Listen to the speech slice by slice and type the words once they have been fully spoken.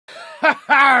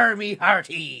Ha me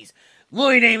hearties!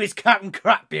 My name is Captain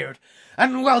Crapbeard,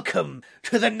 and welcome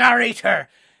to the Narrator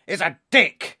Is A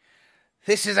Dick.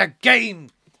 This is a game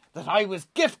that I was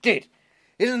gifted.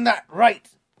 Isn't that right,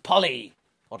 Polly?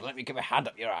 Hold on, let me give a hand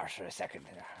up your arse for a second.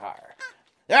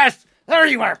 Yes, there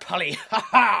you are, Polly.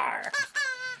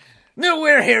 Now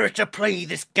we're here to play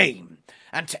this game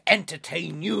and to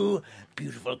entertain you,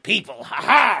 beautiful people.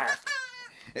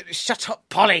 Shut up,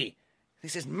 Polly.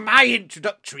 This is my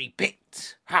introductory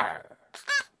bit.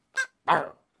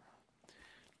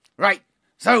 Right,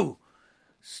 so,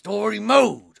 story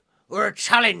mode or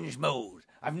challenge mode.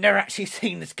 I've never actually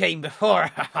seen this game before.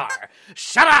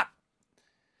 Shut up!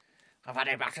 I've had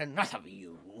about enough of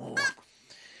you.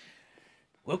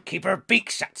 Won't keep her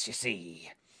beak shut, you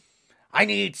see. I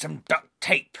need some duct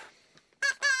tape.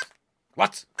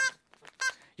 What?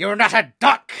 You're not a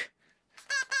duck!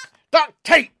 Duct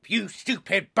tape, you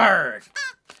stupid bird!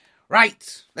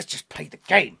 Right, let's just play the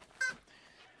game.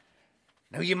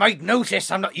 Now you might notice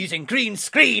I'm not using green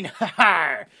screen.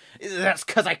 That's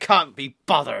because I can't be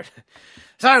bothered.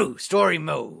 So, story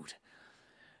mode.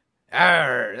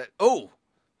 Oh,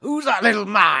 who's that little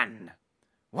man?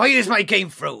 Why is my game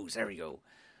froze? There we go.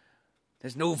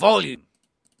 There's no volume.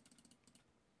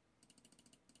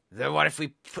 Then what if we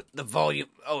put the volume...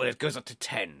 Oh, it goes up to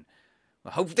 10. I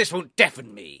hope this won't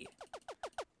deafen me.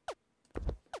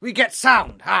 We get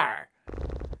sound. Now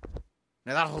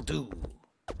that'll do.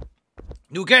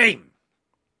 New game.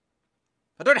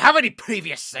 I don't have any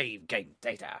previous save game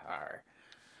data.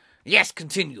 Yes,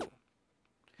 continue.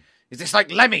 Is this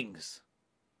like Lemmings?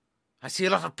 I see a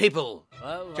lot of people.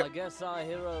 Well, I guess our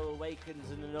hero awakens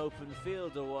in an open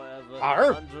field or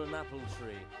whatever, under an apple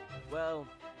tree. Well,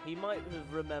 he might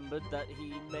have remembered that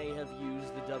he may have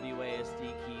used the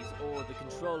WASD keys or the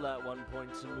controller at one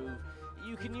point to move.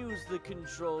 You can use the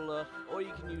controller or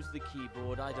you can use the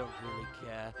keyboard, I don't really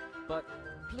care. But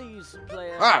please,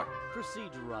 player, proceed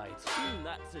right.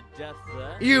 That's a death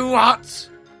there. You what?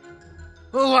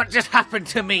 What just happened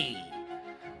to me?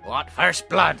 What, first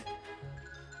blood?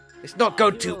 It's not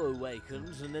going to...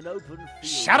 Awakens in an open field.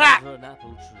 Shut up! An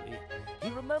apple tree.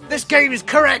 This game is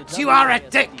correct, you are a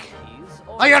dick!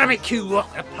 I gotta make you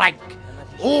walk the plank,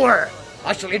 or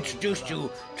I shall introduce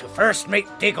you to First Mate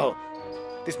Diggle.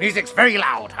 This music's very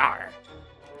loud,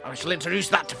 I shall introduce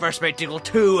that to First Mate Diggle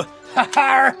too.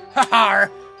 Hardy.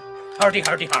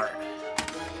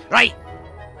 Right.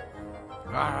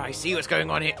 I see what's going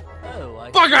on here. Oh,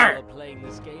 I Bugger! see we're playing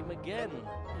this game again.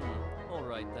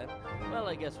 Alright then. Well,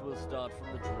 I guess we'll start from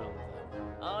the drill then.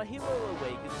 Our hero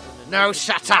awakens in No,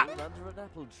 shut up! under an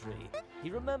apple tree. He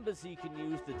remembers he can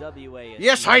use the WASD.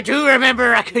 Yes, I do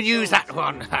remember I can use that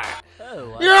one.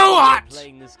 Oh, You know what? We're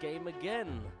playing this game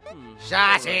again.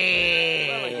 Shut Well,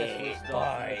 I guess we'll it,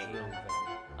 start boy. from the drill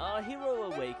then. Our hero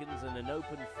awakens in an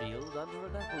open field under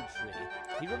an apple tree.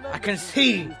 He remembers I can he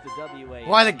see use the WASD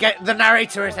why the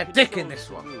narrator is a dick in this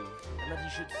one. and that he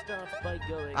should start by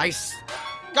going. I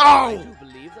I do do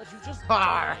believe that you just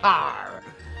Har.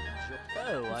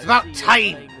 Oh, It's I about see you're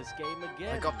time. playing this game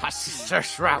again. I got past the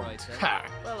first round. Right, then.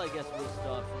 Well, I guess we'll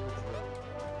start from the drill.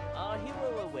 Our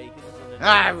hero awakens in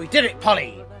an We did it,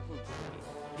 Polly. apple tree.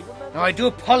 He remembers Now, I do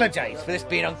apologise for this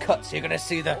being uncut, so you're going to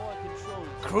see the how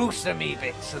controls gruesome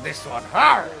bits of this one.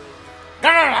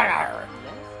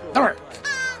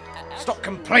 Stop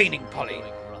complaining, Polly.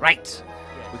 Right.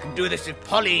 We can do this with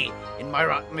Polly in my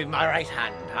right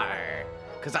hand.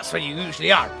 Because that's where you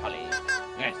usually are, Polly.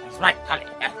 Yes, that's right, Polly.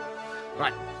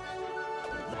 Right.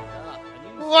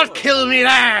 What killed me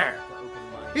there?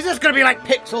 Is this going to be like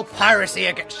pixel piracy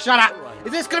again? Shut up.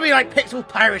 Is this going to be like pixel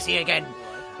piracy again?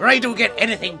 Where I don't get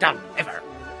anything done, ever.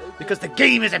 Because the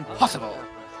game is impossible.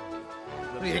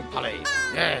 What do you think, Polly?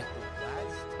 Yeah.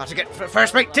 Have to get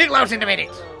First Mate Diggle out in a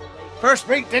minute. First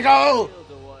Mate Diggle!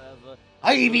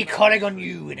 I'll be calling on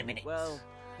you in a minute. Well,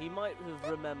 he might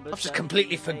have remembered. I've just that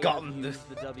completely he may forgotten have used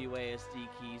the WASD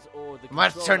keys or the I might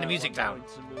have to turn the controller music at down. one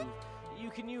point to move. You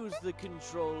can use the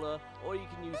controller or you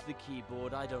can use the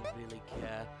keyboard. I don't really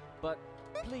care. But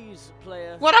please,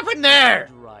 player. What happened there?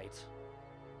 Right.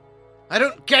 I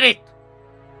don't get it.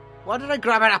 Why did I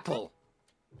grab an apple?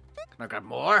 Can I grab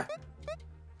more?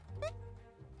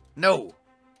 No.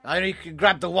 I only can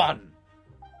grab the one.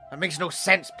 That makes no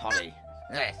sense, Polly.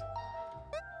 Yes.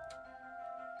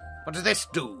 What does this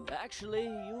do? Actually,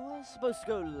 you are supposed to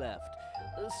go left.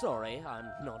 Sorry, I'm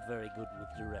not very good with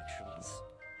directions.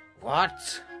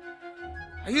 What?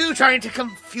 Are you trying to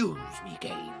confuse me,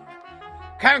 game?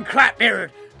 Captain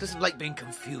Crapbeard doesn't like being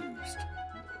confused.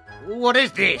 What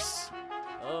is this?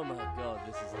 Oh my god,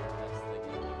 this is the best thing.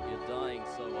 You're dying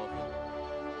so often.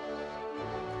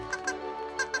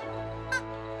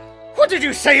 What did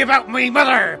you say about my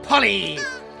mother, Polly?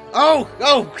 Oh,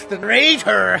 the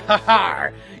narrator.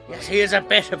 Yes, he is a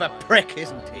bit of a prick,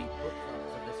 isn't he?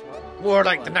 More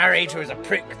like the narrator is a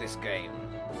prick this game.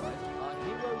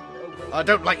 I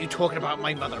don't like you talking about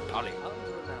my mother, Polly.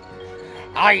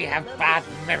 I have bad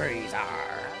memories,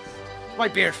 My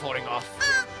beard's falling off.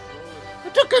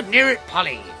 Don't go near it,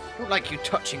 Polly. Don't like you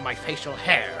touching my facial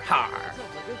hair,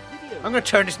 I'm gonna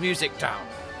turn this music down.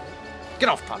 Get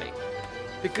off, Polly.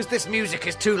 Because this music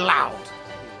is too loud.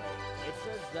 It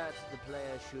says that the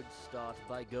player should start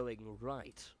by going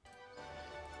right.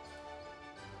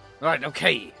 Right,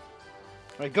 okay.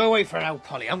 Right, go away for now,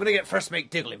 Polly. I'm gonna get First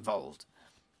Mate Diggle involved.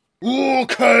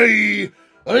 Okay,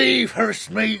 I'm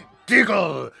First Mate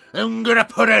Diggle. I'm gonna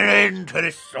put an end to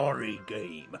this sorry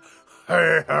game.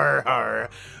 I'm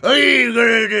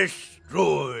gonna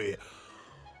destroy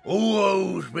all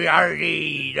those me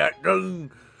hearties that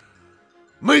don't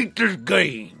make this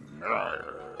game.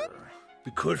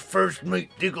 Because First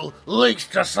Mate Diggle likes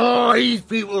to slice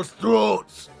people's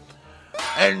throats.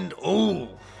 And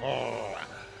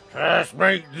First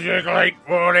Mate Diggle ain't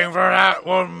falling for that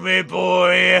one, me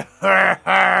boy.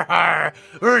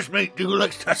 First Mate Diggle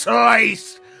likes to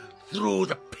slice through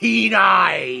the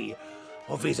peni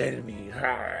of his enemies.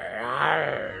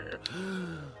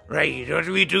 Right, what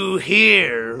do we do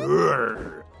here?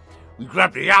 We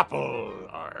grab the apple.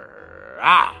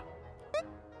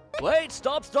 Wait,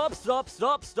 stop.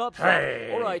 Hey.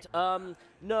 All right,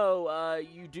 no,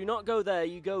 you do not go there,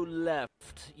 you go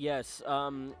left. Yes,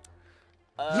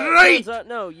 right!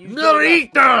 No, you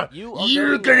Narrator!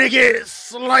 You're gonna get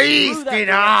sliced in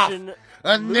half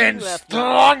and then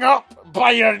strung up by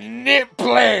your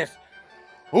nipples.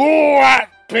 Oh,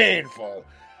 that's painful.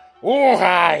 Oh,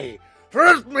 hi.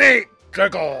 First Mate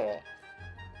Diggle.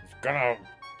 It's gonna...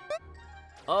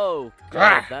 Oh,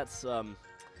 God, that's, Are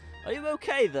you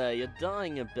okay there? You're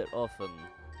dying a bit often.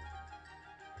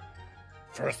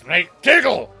 First Mate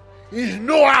Diggle is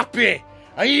no happy.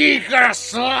 He's gonna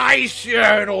slice you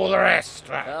and all the rest.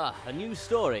 A new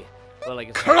story. Well, I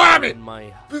guess clam it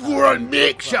before I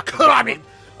make you clam it.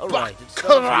 Alright,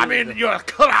 clam in your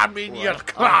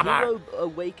clammer. Hero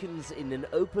awakens in an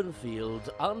open field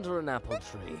under an apple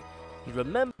tree. He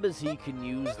remembers he can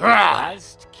use the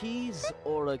last keys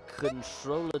or a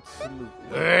controller to move.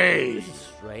 Hey. This is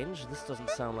strange. This doesn't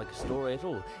sound like a story at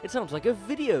all. It sounds like a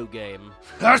video game.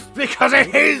 That's because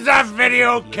it is a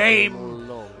video game,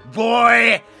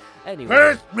 boy. Anyway,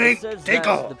 First Mate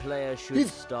Diggle. The player should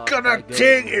He's start gonna by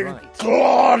take going his right.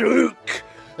 claw hook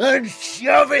and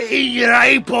shove it in your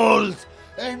eyeballs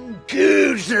and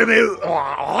goose them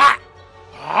out.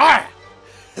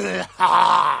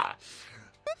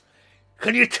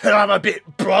 Can you tell I'm a bit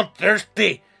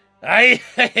bloodthirsty?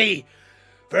 Hey,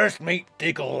 First Mate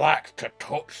Diggle likes to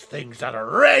touch things that are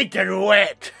red and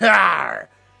wet. Now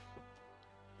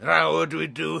what do we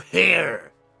do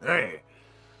here? Hey,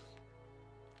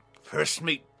 First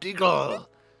Mate Diggle.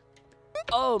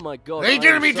 Oh my God! They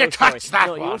didn't mean to touch that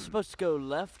no, one. you were supposed to go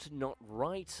left, not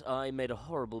right. I made a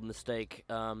horrible mistake.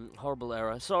 Horrible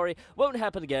error. Sorry. Won't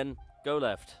happen again. Go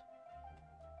left.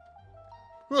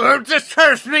 Well, just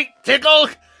First Mate Diggle.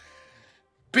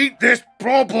 Beat this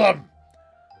problem.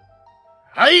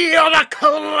 I ought to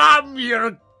clam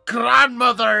your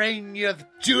grandmother and your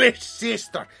Jewish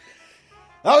sister,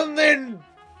 and then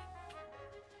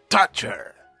touch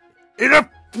her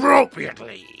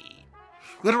inappropriately.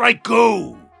 Where do I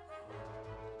go?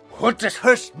 What does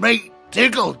First Mate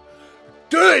Diggle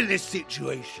do in this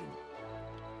situation?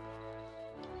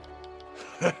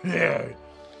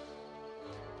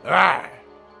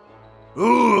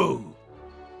 Ooh.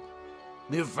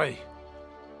 If I...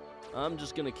 I'm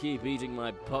just gonna keep eating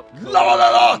my popcorn.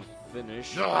 La.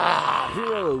 Finish. Ah.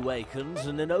 Hero awakens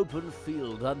in an open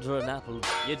field under an apple.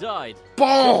 You died.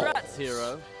 Balls. Congrats,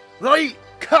 Hero. Right,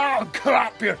 calm,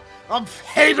 Crapbeard. I'm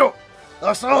fed up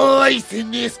of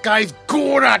slicing this guy's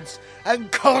gonads and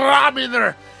cramming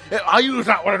her. I use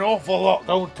that one an awful lot,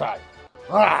 don't I?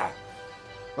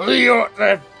 We ought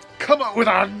to come up with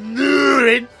a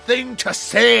new thing to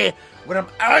say when I'm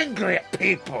angry at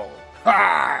people.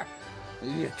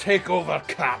 You take over,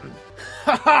 Captain.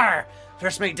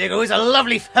 First Mate Diggle is a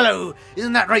lovely fellow,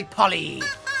 isn't that right, Polly?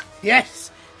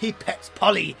 Yes, he pets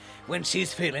Polly when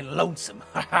she's feeling lonesome.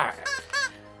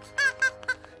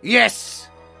 Yes,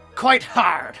 quite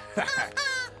hard.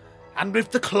 And with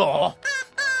the claw.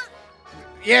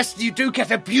 Yes, you do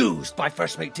get abused by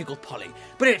First Mate Diggle, Polly,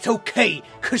 but it's okay,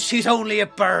 because she's only a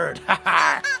bird.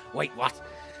 Wait, what?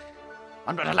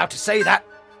 I'm not allowed to say that.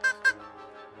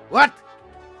 What?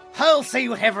 I'll say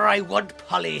whatever I want,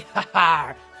 Polly.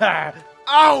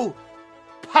 Oh,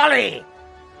 Polly!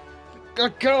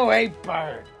 Go away,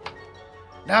 bird.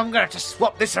 Now I'm gonna have to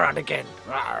swap this around again.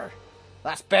 Rawr.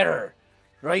 That's better.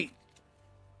 Right.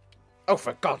 Oh,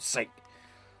 for God's sake.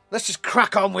 Let's just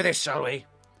crack on with this, shall we?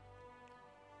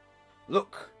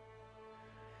 Look.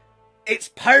 It's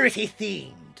piratey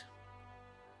themed.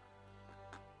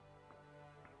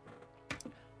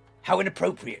 How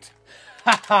inappropriate.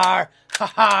 Ha ha, ha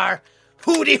ha,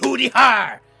 hooty hooty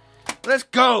ha. Let's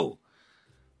go.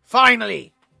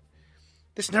 Finally.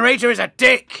 This narrator is a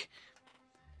dick.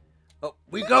 Up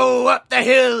we go up the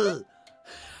hill.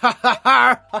 Ha ha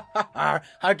ha, ha ha ha,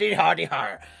 hardy hardy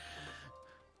har.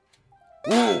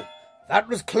 Ooh, that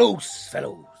was close,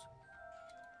 fellows.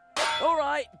 All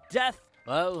right, Death.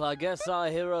 Well, I guess our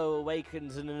hero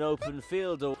awakens in an open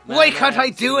field. Or why can't I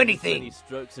do anything?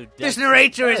 This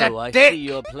narrator is a I dick. See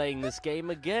you're playing this game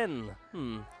again.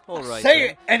 All right. Say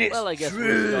it, and it's well, I guess true.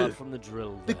 We'll start from the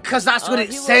drill. Then. Because that's what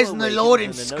it says in the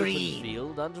loading screen.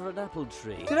 Field under an apple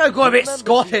tree. Did I go a bit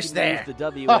Scottish there? The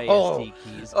WASD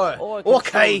keys or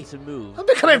okay. To move. I'm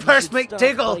becoming First Mate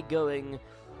Diggle. Going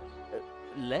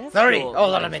left. Sorry, hold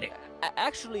on a minute.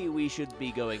 Actually, we should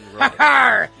be going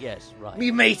right. Yes, right. Me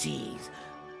mateys.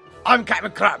 I'm Captain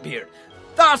Crapbeard.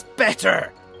 That's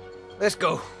better. Let's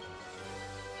go.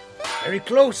 Very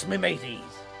close, me mateys.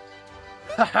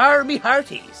 Ha-ha, me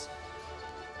hearties.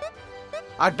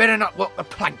 I'd better not walk the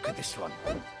plank with this one.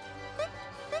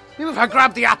 Maybe if I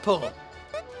grab the apple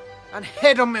and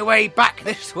head on my way back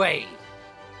this way.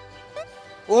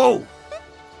 Whoa.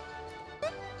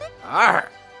 Arr.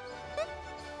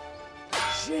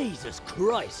 Jesus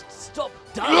Christ, stop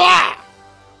dying! Blah!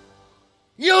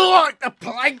 You want the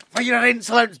plank for your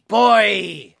insolence,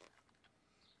 boy!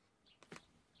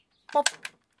 Pop.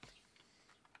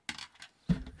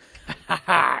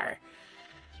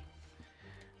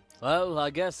 Well,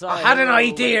 I guess I had an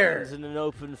idea. In an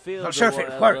open field Not sure if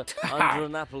it worked. Under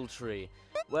an apple tree.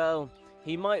 Well,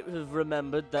 he might have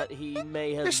remembered that he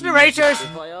may have... This narrator's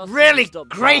really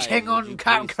grating on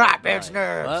Captain Crapbeard's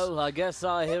nerves. Well, I guess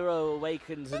our hero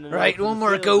awakens in an right, open one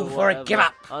more field go or before I give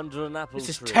up. Under an apple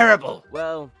this tree. is terrible.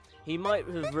 Well, he might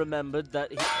have remembered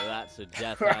that he... Oh, that's a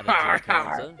death attitude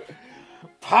counter.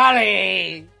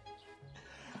 Polly!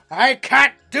 I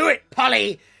can't do it,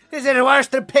 Polly! This is worse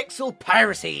than pixel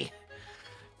piracy.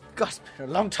 God, it's been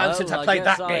a long time since I played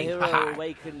that game. Hero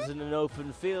awakens in an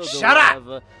open field Shut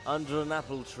up! Under an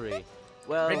apple tree.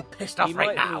 Well, I'm pissed off he right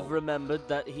might now. have remembered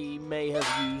that he may have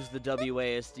used the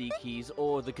WASD keys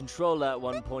or the controller at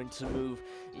one point to move.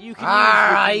 You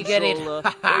can use the controller,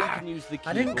 or you can use the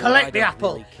keyboard. I didn't collect the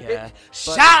apple. Really care.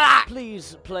 Shut up!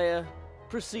 Please, player,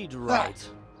 proceed right.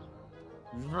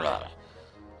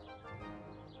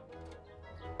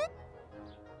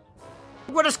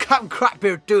 What does Captain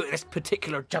Crapbeard do at this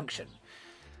particular junction?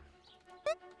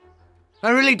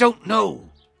 I really don't know.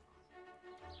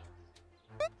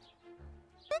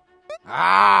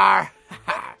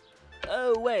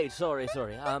 Oh wait, sorry.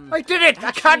 I did it!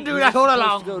 I can't do that all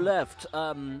along! To go left.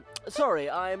 Sorry,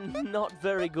 I'm not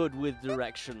very good with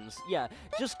directions. Yeah,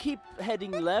 just keep heading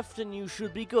left and you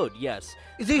should be good, yes.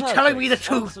 Is he telling me the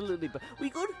truth? Absolutely. We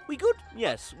good? We good?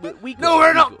 Yes, we good. No,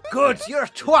 we're not good! Yes. You're a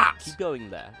twat! Keep going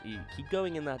there. You keep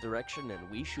going in that direction and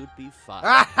we should be fine.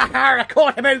 I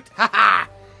caught him out! Ha ha!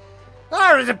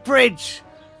 There's a bridge!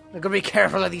 I'm gonna be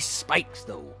careful of these spikes,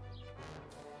 though.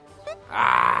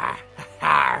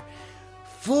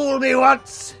 Fool me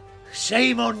once,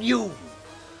 shame on you.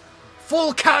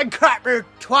 Full Captain Crapbeard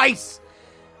twice.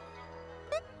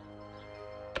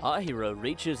 Our hero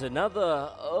reaches another.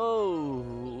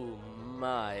 Oh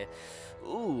my.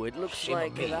 Ooh, it looks Shame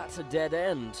like that's a dead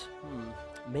end.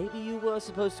 Maybe you were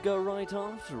supposed to go right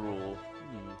after all.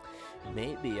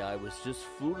 Maybe I was just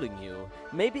fooling you.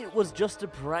 Maybe it was just a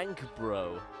prank,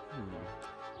 bro.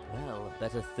 Well,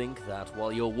 better think that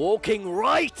while you're walking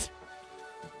right!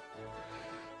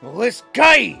 Well, this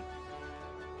guy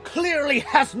clearly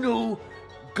has no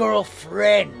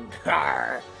girlfriend.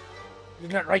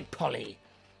 Isn't that right, Polly?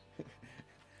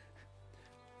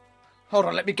 Hold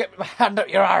on, let me get my hand up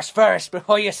your arse first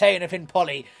before you say anything,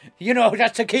 Polly. You know,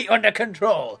 just to keep under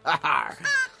control.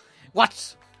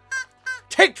 What?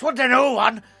 Takes one to know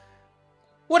one?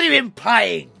 What are you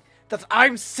implying? That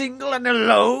I'm single and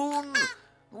alone?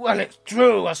 Well, it's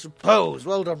true, I suppose.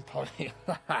 Well done, Polly.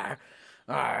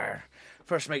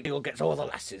 First Mate Diggle gets all the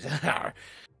lasses.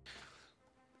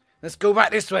 Let's go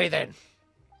back this way, then.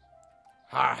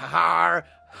 Har, har,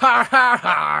 har, har,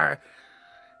 har.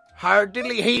 Har,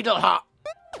 diddly heedle hop.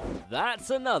 That's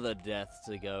another death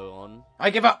to go on. I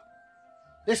give up.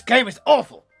 This game is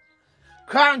awful.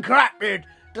 Captain Crapbeard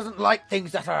doesn't like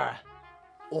things that are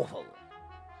awful.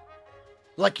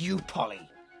 Like you, Polly.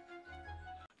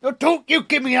 Now don't you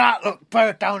give me that look,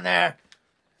 bird down there.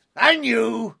 And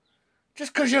you,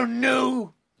 just 'cause you're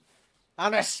new.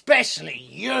 And especially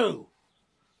you.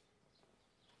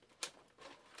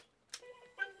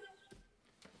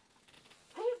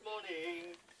 Good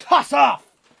morning. Toss off!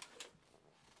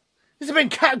 This has been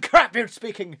Crapbeard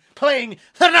speaking, playing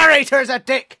The Narrator Is A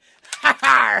Dick. Ha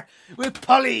ha! With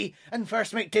Polly and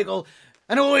First Mate Diggle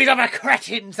and all these other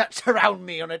cretins that surround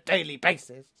me on a daily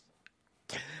basis.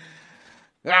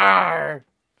 Arr!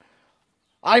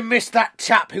 I missed that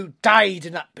chap who died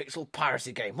in that pixel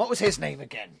piracy game. What was his name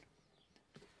again?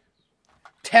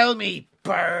 Tell me,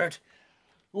 bird.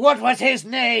 What was his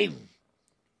name?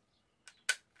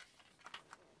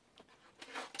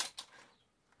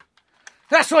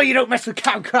 That's why you don't mess with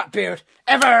Captain Crapbeard.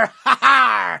 Ever. Ha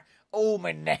ha! Oh,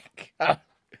 my neck.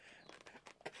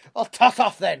 I'll toss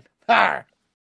off then. Arr!